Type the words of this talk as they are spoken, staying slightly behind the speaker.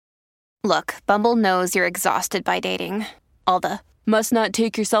Look, Bumble knows you're exhausted by dating. All the, must not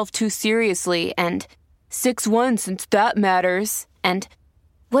take yourself too seriously, and 6'1" since that matters. And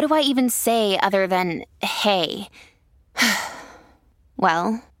what do I even say other than, hey?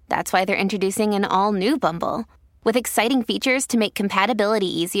 Well, that's why they're introducing an all-new Bumble, with exciting features to make compatibility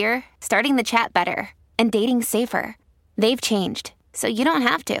easier, starting the chat better, and dating safer. They've changed, so you don't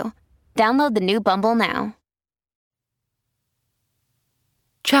have to. Download the new Bumble now.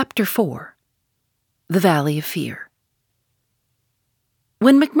 Chapter 4. The Valley of Fear.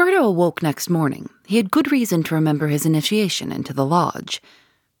 When McMurdo awoke next morning, he had good reason to remember his initiation into the lodge.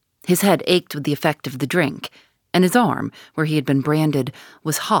 His head ached with the effect of the drink, and his arm, where he had been branded,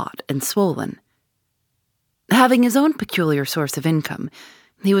 was hot and swollen. Having his own peculiar source of income,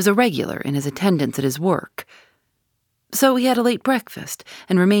 he was a regular in his attendance at his work. So he had a late breakfast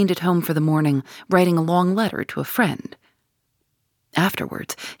and remained at home for the morning, writing a long letter to a friend.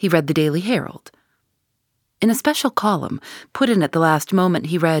 Afterwards, he read the Daily Herald. In a special column, put in at the last moment,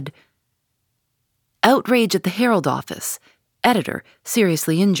 he read, "Outrage at the Herald office. Editor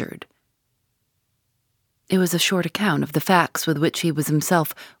seriously injured." It was a short account of the facts with which he was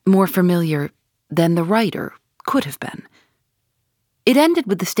himself more familiar than the writer could have been. It ended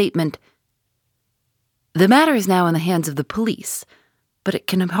with the statement, "The matter is now in the hands of the police, but it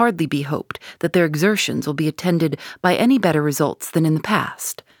can hardly be hoped that their exertions will be attended by any better results than in the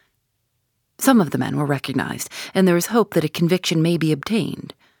past. Some of the men were recognized, and there is hope that a conviction may be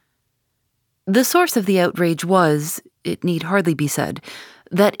obtained. The source of the outrage was, it need hardly be said,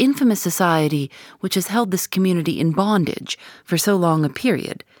 that infamous society which has held this community in bondage for so long a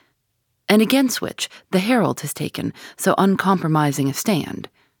period, and against which the Herald has taken so uncompromising a stand.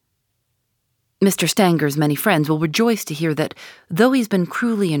 Mr. Stanger's many friends will rejoice to hear that, though he's been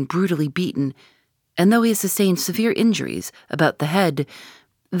cruelly and brutally beaten, and though he has sustained severe injuries about the head,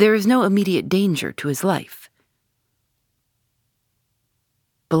 there is no immediate danger to his life."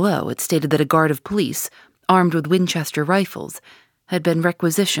 Below, it stated that a guard of police, armed with Winchester rifles, had been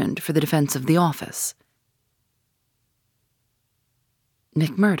requisitioned for the defense of the office.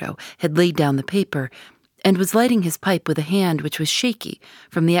 McMurdo had laid down the paper and was lighting his pipe with a hand which was shaky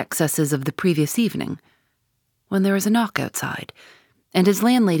from the excesses of the previous evening, when there was a knock outside, and his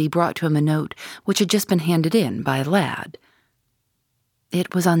landlady brought to him a note which had just been handed in by a lad.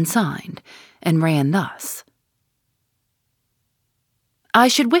 It was unsigned, and ran thus: "I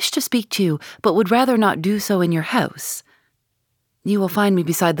should wish to speak to you, but would rather not do so in your house. You will find me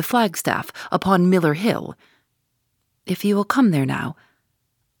beside the flagstaff upon Miller Hill. If you will come there now,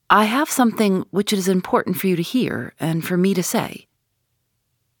 I have something which it is important for you to hear and for me to say."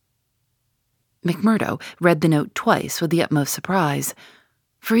 McMurdo read the note twice with the utmost surprise,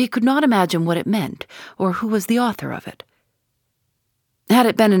 for he could not imagine what it meant or who was the author of it. Had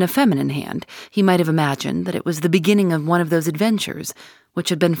it been in a feminine hand, he might have imagined that it was the beginning of one of those adventures which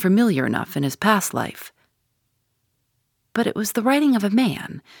had been familiar enough in his past life. But it was the writing of a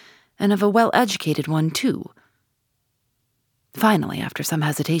man, and of a well-educated one, too. Finally, after some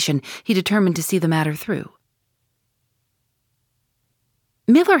hesitation, he determined to see the matter through.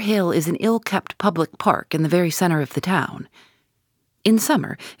 Miller Hill is an ill-kept public park in the very center of the town. In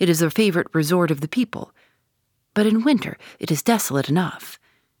summer, it is a favorite resort of the people, but in winter it is desolate enough.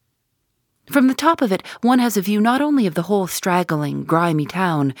 From the top of it, one has a view not only of the whole straggling, grimy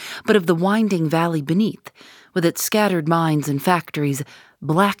town, but of the winding valley beneath, with its scattered mines and factories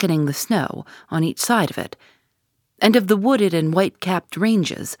blackening the snow on each side of it, and of the wooded and white-capped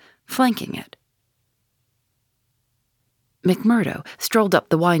ranges flanking it. McMurdo strolled up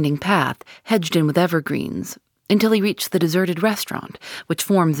the winding path, hedged in with evergreens, until he reached the deserted restaurant, which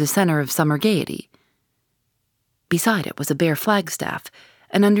forms the center of summer gaiety. Beside it was a bare flagstaff,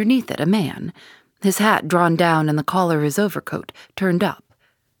 and underneath it a man, his hat drawn down and the collar of his overcoat turned up.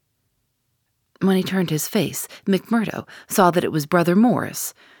 When he turned his face, McMurdo saw that it was Brother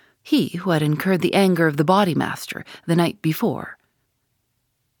Morris, he who had incurred the anger of the bodymaster the night before.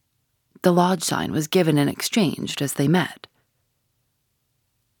 The lodge sign was given and exchanged as they met.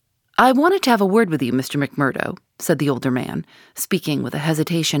 "I wanted to have a word with you, Mr. McMurdo," said the older man, speaking with a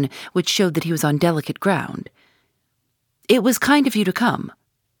hesitation which showed that he was on delicate ground. "It was kind of you to come."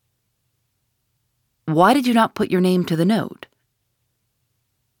 "Why did you not put your name to the note?"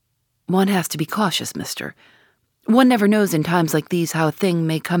 "One has to be cautious, mister. One never knows in times like these how a thing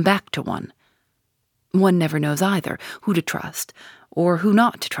may come back to one. One never knows either who to trust or who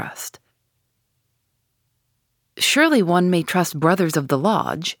not to trust." "Surely one may trust brothers of the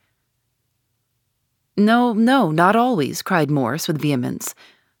lodge." No, not always," cried Morris with vehemence.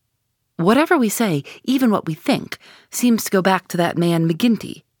 "Whatever we say, even what we think, seems to go back to that man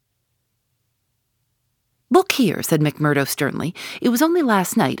McGinty." "Look here," said McMurdo sternly, "it was only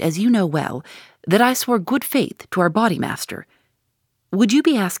last night, as you know well, that I swore good faith to our bodymaster. Would you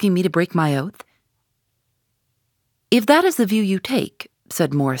be asking me to break my oath?" "If that is the view you take,"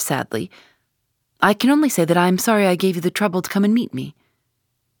 said Morris sadly, "I can only say that I am sorry I gave you the trouble to come and meet me.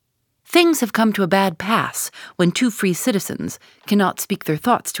 Things have come to a bad pass when two free citizens cannot speak their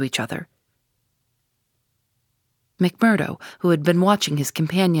thoughts to each other." McMurdo, who had been watching his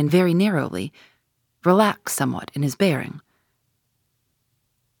companion very narrowly, relaxed somewhat in his bearing.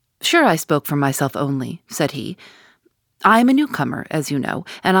 "Sure, I spoke for myself only," said he. "I am a newcomer, as you know,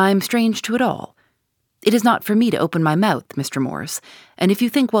 and I am strange to it all. It is not for me to open my mouth, Mr. Morris, and if you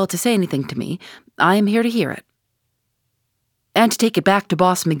think well to say anything to me, I am here to hear it." "And to take it back to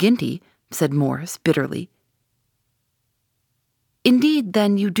Boss McGinty," said Morris bitterly. "Indeed,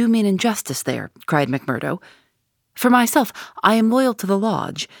 then, you do me an injustice there," cried McMurdo. "For myself, I am loyal to the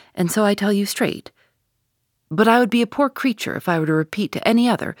lodge, and so I tell you straight. But I would be a poor creature if I were to repeat to any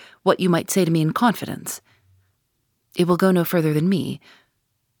other what you might say to me in confidence. It will go no further than me,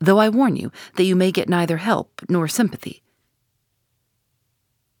 though I warn you that you may get neither help nor sympathy."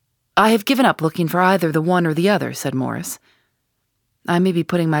 "I have given up looking for either the one or the other," said Morris. "I may be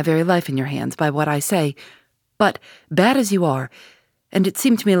putting my very life in your hands by what I say, but, bad as you are, and it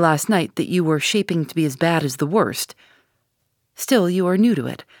seemed to me last night that you were shaping to be as bad as the worst, still you are new to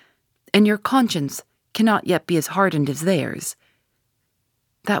it, and your conscience cannot yet be as hardened as theirs.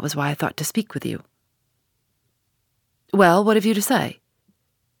 That was why I thought to speak with you." "Well, what have you to say?"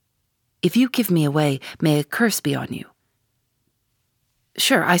 "If you give me away, may a curse be on you."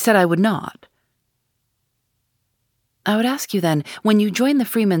 "Sure, I said I would not." "I would ask you then, when you joined the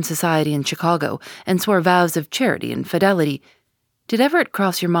Freeman Society in Chicago and swore vows of charity and fidelity, did ever it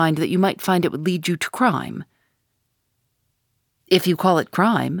cross your mind that you might find it would lead you to crime?" "If you call it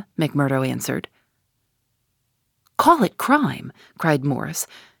crime," McMurdo answered. "Call it crime!" cried Morris,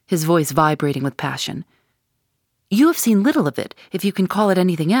 his voice vibrating with passion. "You have seen little of it, if you can call it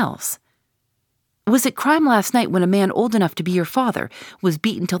anything else. Was it crime last night when a man old enough to be your father was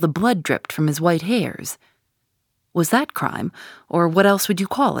beaten till the blood dripped from his white hairs? Was that crime, or what else would you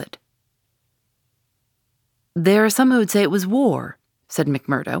call it?" "There are some who would say it was war," said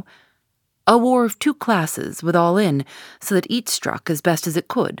McMurdo. "A war of two classes, with all in, so that each struck as best as it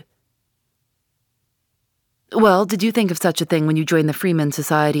could." "Well, did you think of such a thing when you joined the Freeman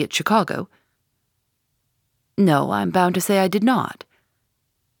Society at Chicago?" "No, I'm bound to say I did not."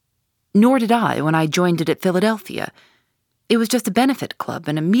 "Nor did I when I joined it at Philadelphia. It was just a benefit club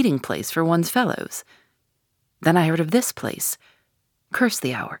and a meeting place for one's fellows. Then I heard of this place. Curse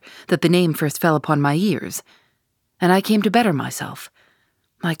the hour that the name first fell upon my ears. And I came to better myself.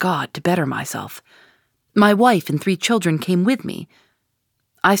 My God, to better myself. My wife and 3 children came with me.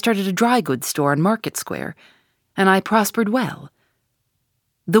 I started a dry goods store on Market Square, and I prospered well.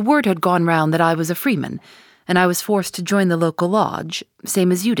 The word had gone round that I was a freeman, and I was forced to join the local lodge,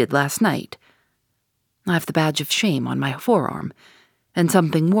 same as you did last night. I've the badge of shame on my forearm, and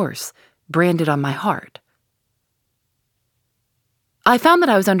something worse, branded on my heart. I found that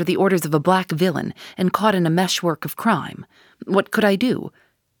I was under the orders of a black villain and caught in a meshwork of crime. What could I do?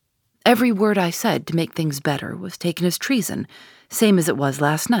 Every word I said to make things better was taken as treason, same as it was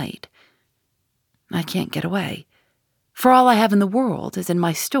last night. I can't get away, for all I have in the world is in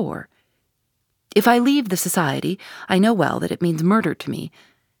my store. If I leave the society, I know well that it means murder to me,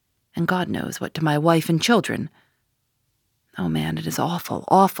 and God knows what to my wife and children. Oh, man, it is awful,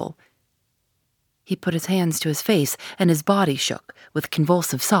 awful." He put his hands to his face, and his body shook with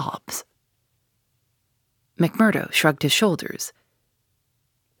convulsive sobs. McMurdo shrugged his shoulders.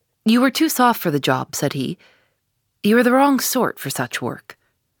 "You were too soft for the job," said he. "You are the wrong sort for such work.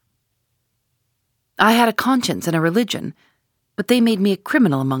 I had a conscience and a religion, but they made me a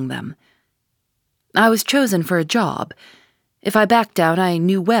criminal among them. I was chosen for a job. If I backed down, I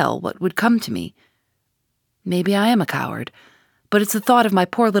knew well what would come to me. Maybe I am a coward, but it's the thought of my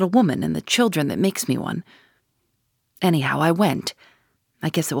poor little woman and the children that makes me one. Anyhow, I went. I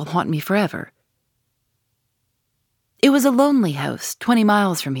guess it will haunt me forever. It was a lonely house, 20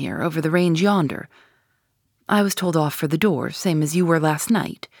 miles from here, over the range yonder. I was told off for the door, same as you were last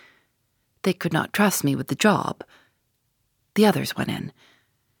night. They could not trust me with the job. The others went in.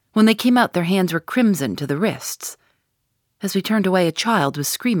 When they came out, their hands were crimson to the wrists. As we turned away, a child was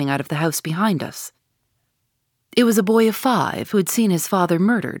screaming out of the house behind us. It was a boy of 5 who had seen his father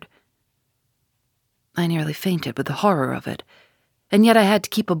murdered. I nearly fainted with the horror of it, and yet I had to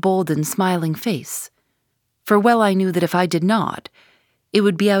keep a bold and smiling face, for well I knew that if I did not, it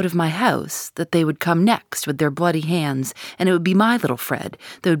would be out of my house that they would come next with their bloody hands, and it would be my little Fred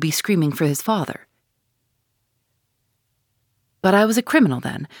that would be screaming for his father. But I was a criminal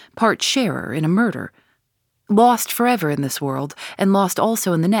then, part sharer in a murder. Lost forever in this world, and lost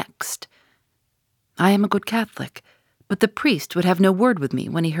also in the next. I am a good Catholic, but the priest would have no word with me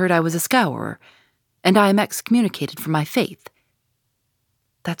when he heard I was a scourer, and I am excommunicated from my faith.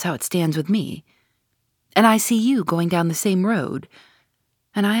 That's how it stands with me. And I see you going down the same road,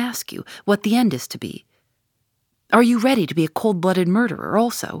 and I ask you what the end is to be. Are you ready to be a cold-blooded murderer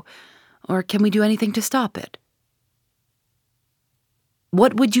also, or can we do anything to stop it?"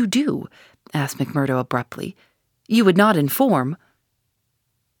 "What would you do?" asked McMurdo abruptly. "You would not inform."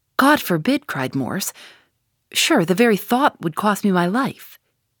 "God forbid," cried Morse. "Sure, the very thought would cost me my life."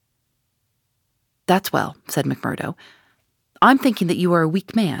 "That's well," said McMurdo. "I'm thinking that you are a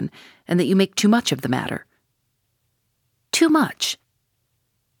weak man, and that you make too much of the matter." "Too much?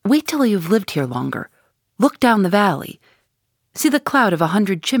 Wait till you've lived here longer. Look down the valley. See the cloud of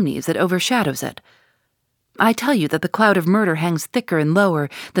 100 chimneys that overshadows it. I tell you that the cloud of murder hangs thicker and lower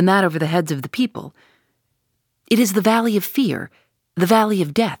than that over the heads of the people. It is the valley of fear, the valley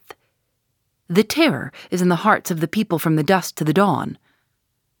of death. The terror is in the hearts of the people from the dusk to the dawn.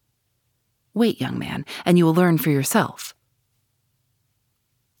 Wait, young man, and you will learn for yourself."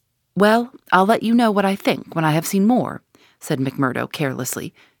 "Well, I'll let you know what I think when I have seen more," said McMurdo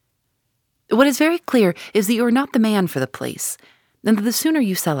carelessly. "What is very clear is that you are not the man for the place, and that the sooner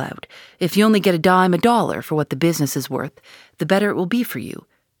you sell out, if you only get a dime a dollar for what the business is worth, the better it will be for you.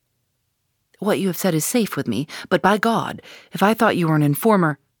 What you have said is safe with me, but by God, if I thought you were an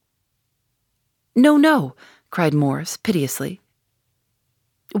informer—" "No, no," cried Morse piteously.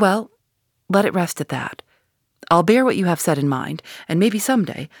 "Well, let it rest at that. I'll bear what you have said in mind, and maybe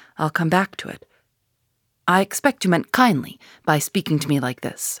someday I'll come back to it. I expect you meant kindly by speaking to me like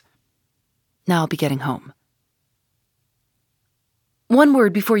this. Now I'll be getting home." "One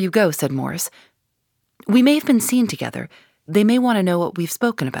word before you go," said Morse. "We may have been seen together. They may want to know what we've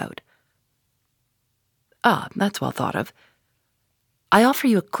spoken about." "Ah, that's well thought of. I offer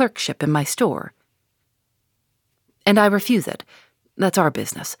you a clerkship in my store." "And I refuse it. That's our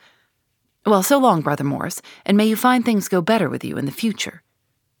business. Well, so long, Brother Morse, and may you find things go better with you in the future."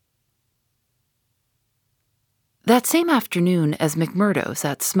 That same afternoon, as McMurdo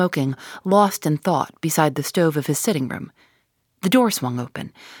sat smoking, lost in thought, beside the stove of his sitting room, the door swung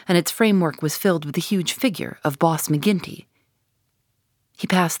open, and its framework was filled with the huge figure of Boss McGinty. He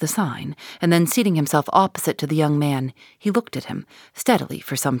passed the sign, and then seating himself opposite to the young man, he looked at him steadily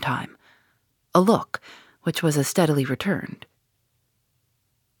for some time, a look which was as steadily returned.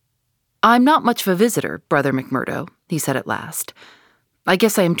 "I'm not much of a visitor, Brother McMurdo," he said at last. "I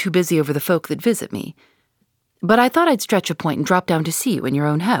guess I am too busy over the folk that visit me. But I thought I'd stretch a point and drop down to see you in your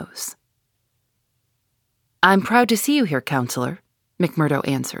own house." "I'm proud to see you here, Counselor," McMurdo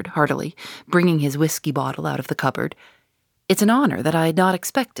answered heartily, bringing his whiskey bottle out of the cupboard. "It's an honor that I had not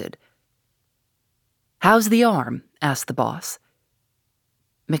expected." "How's the arm?" asked the boss.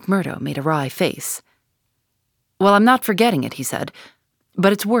 McMurdo made a wry face. "Well, I'm not forgetting it," he said,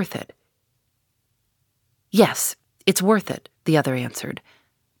 "but it's worth it." "Yes, it's worth it," the other answered,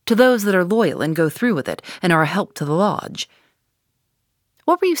 "to those that are loyal and go through with it and are a help to the lodge.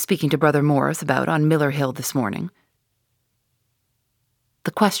 What were you speaking to Brother Morris about on Miller Hill this morning?"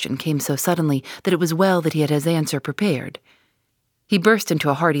 The question came so suddenly that it was well that he had his answer prepared. He burst into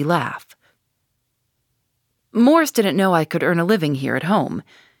a hearty laugh. "Morris didn't know I could earn a living here at home.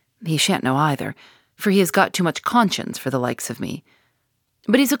 He shan't know either, for he has got too much conscience for the likes of me.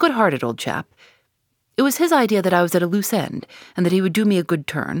 But he's a good-hearted old chap. It was his idea that I was at a loose end, and that he would do me a good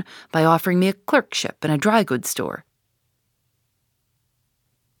turn by offering me a clerkship in a dry goods store."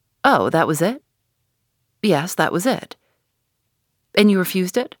 "Oh, that was it?" "Yes, that was it." "And you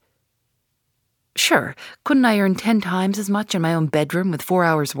refused it?" "Sure, couldn't I earn 10 times as much in my own bedroom with 4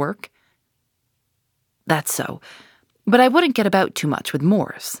 hours' work?" "That's so, but I wouldn't get about too much with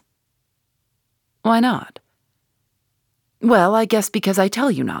Morris." "Why not?" "Well, I guess because I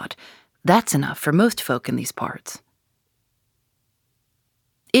tell you not. That's enough for most folk in these parts."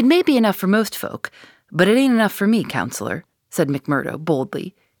 "It may be enough for most folk, but it ain't enough for me, Counselor," said McMurdo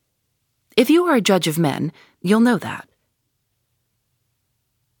boldly. "If you are a judge of men, you'll know that."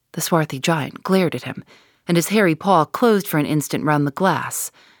 The swarthy giant glared at him, and his hairy paw closed for an instant round the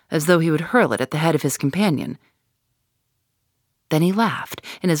glass, as though he would hurl it at the head of his companion. Then he laughed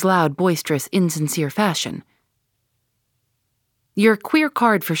in his loud, boisterous, insincere fashion. "You're a queer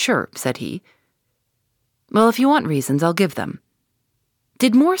card for sure," said he. "Well, if you want reasons, I'll give them.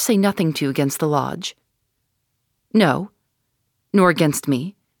 Did Moore say nothing to you against the lodge?" "No." "Nor against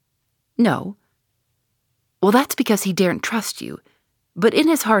me?" "No." "Well, that's because he daren't trust you. But in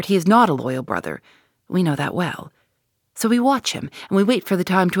his heart he is not a loyal brother. We know that well. So we watch him, and we wait for the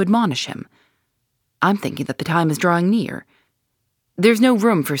time to admonish him. I'm thinking that the time is drawing near. There's no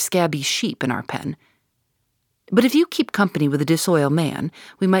room for scabby sheep in our pen. But if you keep company with a disloyal man,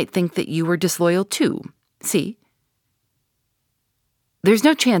 we might think that you are disloyal too. See? There's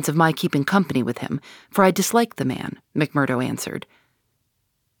no chance of my keeping company with him, for I dislike the man, McMurdo answered.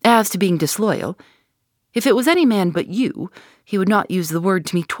 As to being disloyal, if it was any man but you, he would not use the word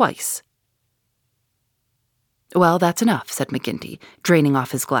to me twice. Well, that's enough, said McGinty, draining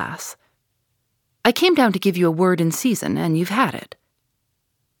off his glass. I came down to give you a word in season, and you've had it.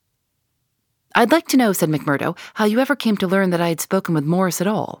 I'd like to know, said McMurdo, how you ever came to learn that I had spoken with Morris at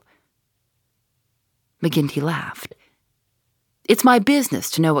all. McGinty laughed. It's my business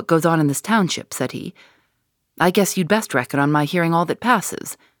to know what goes on in this township, said he. I guess you'd best reckon on my hearing all that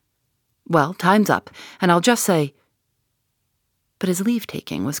passes. Well, time's up, and I'll just say... But his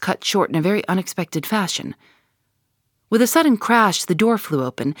leave-taking was cut short in a very unexpected fashion. With a sudden crash, the door flew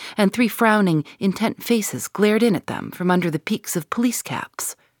open, and 3 frowning, intent faces glared in at them from under the peaks of police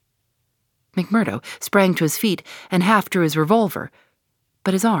caps. McMurdo sprang to his feet and half drew his revolver,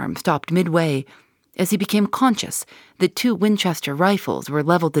 but his arm stopped midway as he became conscious that 2 Winchester rifles were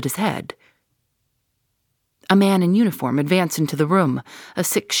leveled at his head. A man in uniform advanced into the room, a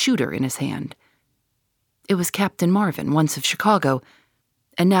 6-shooter in his hand. It was Captain Marvin, once of Chicago,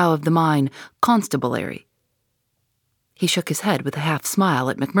 and now of the mine constabulary. He shook his head with a half-smile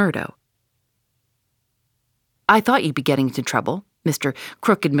at McMurdo. I thought you'd be getting into trouble, Mr.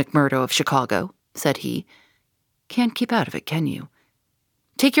 Crooked McMurdo of Chicago, said he. Can't keep out of it, can you?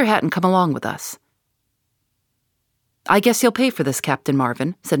 Take your hat and come along with us. I guess you'll pay for this, Captain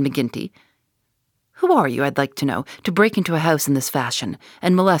Marvin, said McGinty. Who are you, I'd like to know, to break into a house in this fashion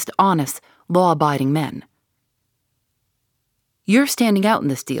and molest honest, law-abiding men? You're standing out in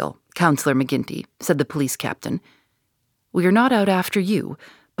this deal, Counselor McGinty, said the police captain. We are not out after you,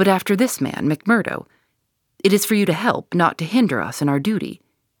 but after this man, McMurdo. It is for you to help, not to hinder us in our duty.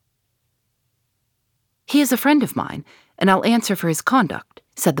 He is a friend of mine, and I'll answer for his conduct,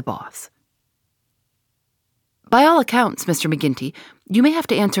 said the boss. By all accounts, Mr. McGinty, you may have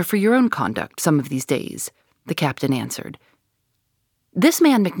to answer for your own conduct some of these days, the captain answered. This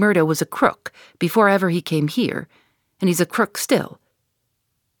man McMurdo was a crook before ever he came here, and he's a crook still.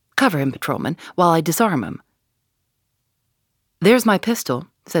 Cover him, patrolman, while I disarm him. There's my pistol,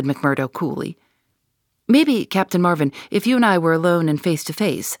 said McMurdo coolly. Maybe, Captain Marvin, if you and I were alone and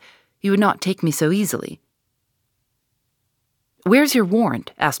face-to-face, you would not take me so easily. Where's your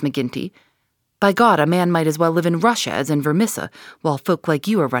warrant? Asked McGinty. By God, a man might as well live in Russia as in Vermissa, while folk like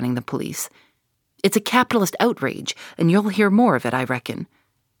you are running the police. It's a capitalist outrage, and you'll hear more of it, I reckon.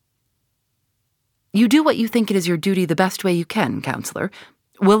 You do what you think it is your duty the best way you can, Counselor.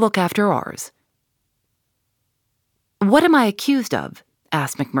 We'll look after ours. What am I accused of?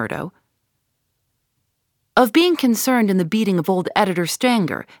 Asked McMurdo. Of being concerned in the beating of old Editor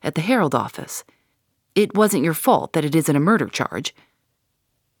Stanger at the Herald office. It wasn't your fault that it isn't a murder charge.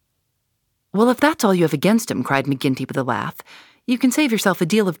 Well, if that's all you have against him, cried McGinty with a laugh, you can save yourself a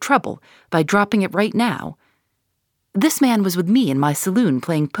deal of trouble by dropping it right now. This man was with me in my saloon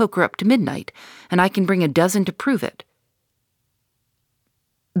playing poker up to midnight, and I can bring a dozen to prove it.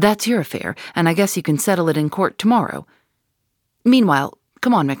 That's your affair, and I guess you can settle it in court tomorrow. Meanwhile,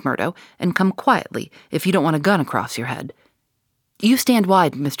 come on, McMurdo, and come quietly if you don't want a gun across your head. You stand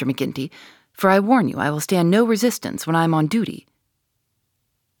wide, Mr. McGinty, for I warn you I will stand no resistance when I am on duty.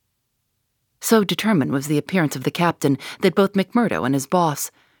 So determined was the appearance of the captain that both McMurdo and his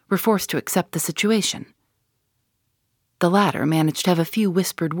boss were forced to accept the situation. The latter managed to have a few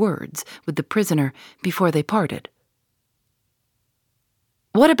whispered words with the prisoner before they parted.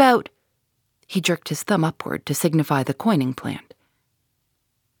 What about... He jerked his thumb upward to signify the coining plant.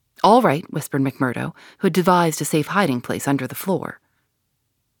 All right, whispered McMurdo, who had devised a safe hiding place under the floor.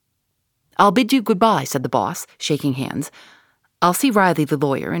 I'll bid you goodbye, said the boss, shaking hands. I'll see Riley the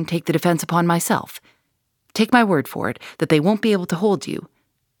lawyer and take the defense upon myself. Take my word for it that they won't be able to hold you.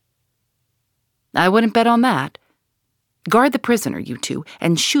 I wouldn't bet on that. Guard the prisoner, you two,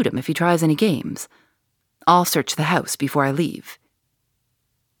 and shoot him if he tries any games. I'll search the house before I leave.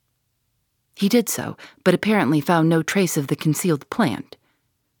 He did so, but apparently found no trace of the concealed plant.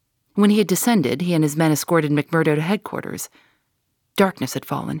 When he had descended, he and his men escorted McMurdo to headquarters. Darkness had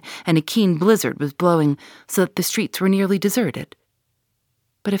fallen, and a keen blizzard was blowing so that the streets were nearly deserted.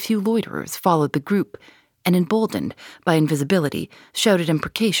 But a few loiterers followed the group, and emboldened by invisibility, shouted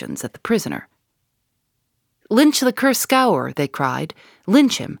imprecations at the prisoner. "Lynch the cursed scour," they cried.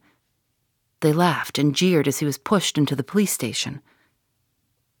 "Lynch him." They laughed and jeered as he was pushed into the police station.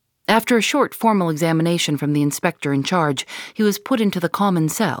 After After a short formal examination from the inspector in charge, he was put into the common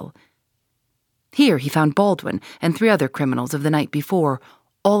cell. Here he found Baldwin and 3 other criminals of the night before,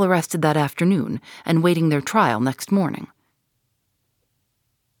 all arrested that afternoon and waiting their trial next morning.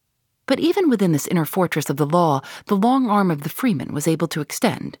 But even within this inner fortress of the law, the long arm of the freeman was able to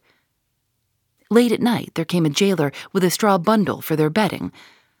extend. Late at night, there came a jailer with a straw bundle for their bedding,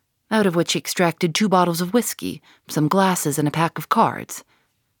 out of which he extracted 2 bottles of whiskey, some glasses, and a pack of cards.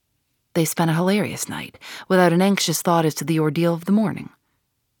 They spent a hilarious night, without an anxious thought as to the ordeal of the morning.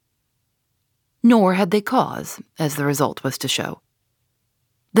 Nor had they cause, as the result was to show.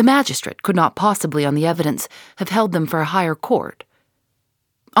 The magistrate could not possibly, on the evidence, have held them for a higher court.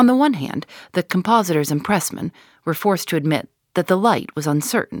 On the one hand, the compositors and pressmen were forced to admit that the light was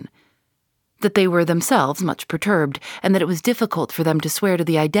uncertain, that they were themselves much perturbed, and that it was difficult for them to swear to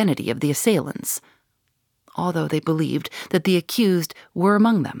the identity of the assailants, although they believed that the accused were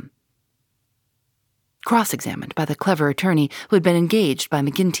among them. Cross-examined by the clever attorney who had been engaged by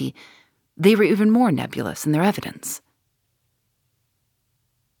McGinty, they were even more nebulous in their evidence.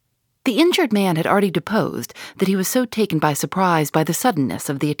 The injured man had already deposed that he was so taken by surprise by the suddenness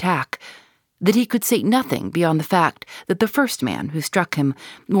of the attack that he could say nothing beyond the fact that the first man who struck him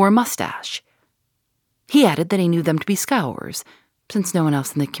wore a mustache. He added that he knew them to be Scourers, since no one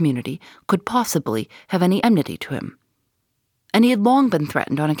else in the community could possibly have any enmity to him, and he had long been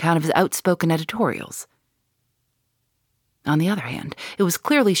threatened on account of his outspoken editorials. On the other hand, it was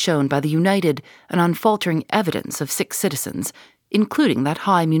clearly shown by the united and unfaltering evidence of 6 citizens, including that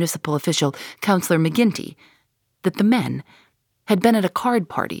high municipal official, Councillor McGinty, that the men had been at a card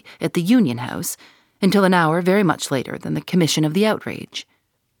party at the Union House until an hour very much later than the commission of the outrage.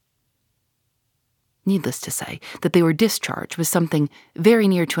 Needless to say that they were discharged with something very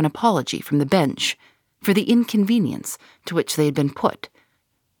near to an apology from the bench for the inconvenience to which they had been put,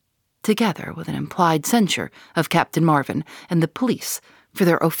 together with an implied censure of Captain Marvin and the police for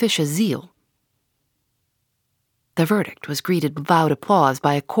their officious zeal. The verdict was greeted with loud applause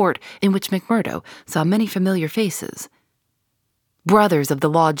by a court in which McMurdo saw many familiar faces. Brothers of the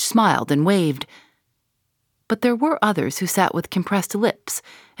lodge smiled and waved, but there were others who sat with compressed lips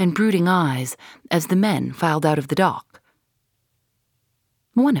and brooding eyes as the men filed out of the dock.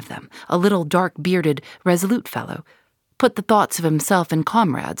 One of them, a little dark-bearded, resolute fellow, put the thoughts of himself and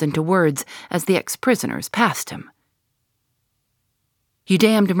comrades into words as the ex-prisoners passed him. "You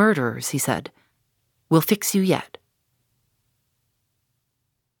damned murderers," he said. "We'll fix you yet."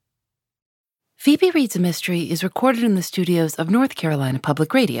 Phoebe Reads a Mystery is recorded in the studios of North Carolina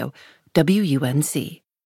Public Radio, WUNC.